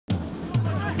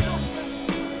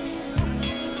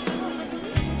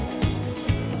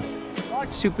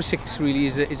Super6 really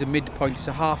is a midpoint. It's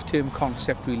a half-term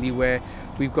concept really, where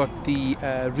we've got the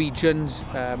regions,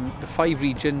 the 5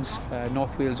 regions,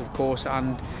 North Wales of course,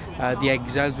 and the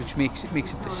Exiles, which makes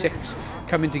it the 6,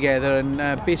 coming together, and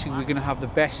basically we're going to have the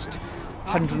best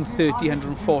 130,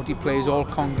 140 players all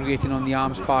congregating on the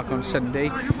Arms Park on Sunday.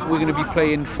 We're going to be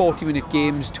playing 40-minute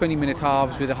games, 20-minute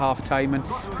halves with a half-time, and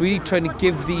really trying to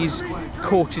give these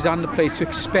coaches and the players to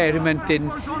experiment in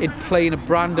playing a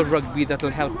brand of rugby that will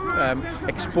help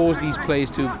expose these players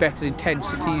to better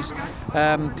intensities,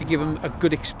 to give them a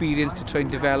good experience to try and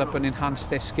develop and enhance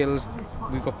their skills.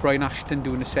 We've got Brian Ashton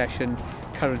doing a session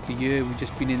currently here. We've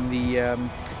just been in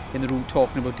the room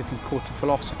talking about different coaching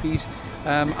philosophies,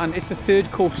 and it's the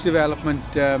 3rd coach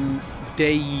development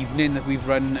day evening that we've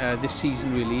run this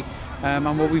season really.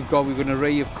 And what we've got an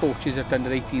array of coaches at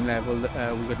under 18 level.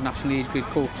 We've got national age grade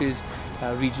coaches,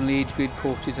 regional age grade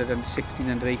coaches at under 16,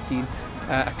 under 18,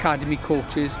 academy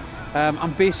coaches,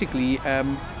 and basically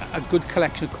a good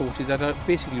collection of coaches that are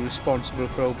basically responsible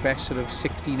for our best sort of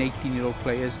 16, 18-year-old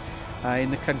players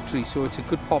in the country. So it's a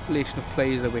good population of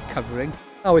players that we're covering.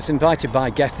 I was invited by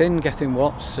Gethin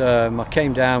Watts. I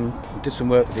came down, did some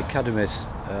work with the academies.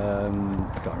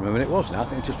 I can't remember when it was now, I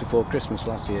think it was just before Christmas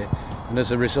last year. And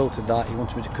as a result of that, he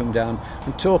wanted me to come down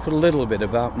and talk a little bit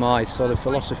about my sort of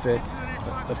philosophy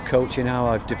of coaching, how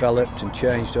I've developed and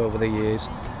changed over the years,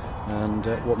 and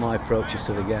what my approach is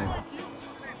to the game.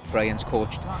 Brian's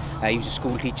coached, he was a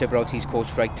school teacher, but obviously he's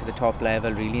coached right to the top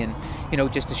level really, and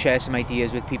just to share some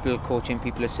ideas with people coaching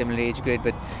people a similar age grade.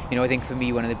 But I think for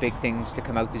me one of the big things to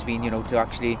come out has been to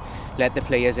actually let the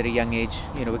players at a young age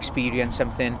experience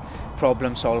something,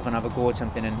 problem solve and have a go at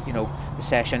something, and the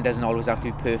session doesn't always have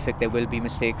to be perfect. There will be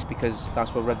mistakes because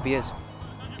that's what rugby is.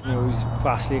 He's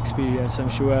vastly experienced. I'm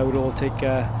sure I would all take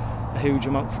a huge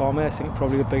amount from it. I think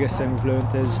probably the biggest thing we've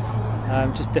learned is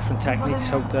just different techniques,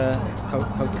 how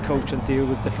to coach and deal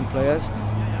with different players.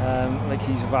 Like,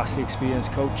 he's a vastly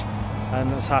experienced coach and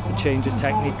has had to change his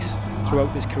techniques throughout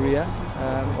his career.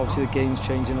 Obviously the game's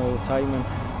changing all the time,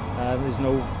 and there's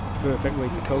no perfect way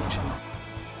to coach.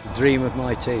 The dream of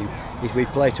my team is we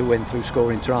play to win through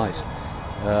scoring tries.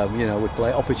 We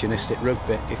play opportunistic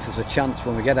rugby. If there's a chance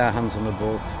when we get our hands on the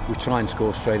ball, we try and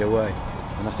score straight away.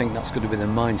 And I think that's going to be the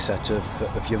mindset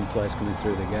of young players coming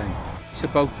through the game. It's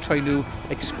about trying to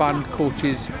expand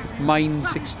coaches'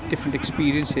 minds, different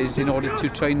experiences, in order to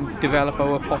try and develop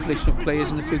our population of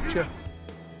players in the future.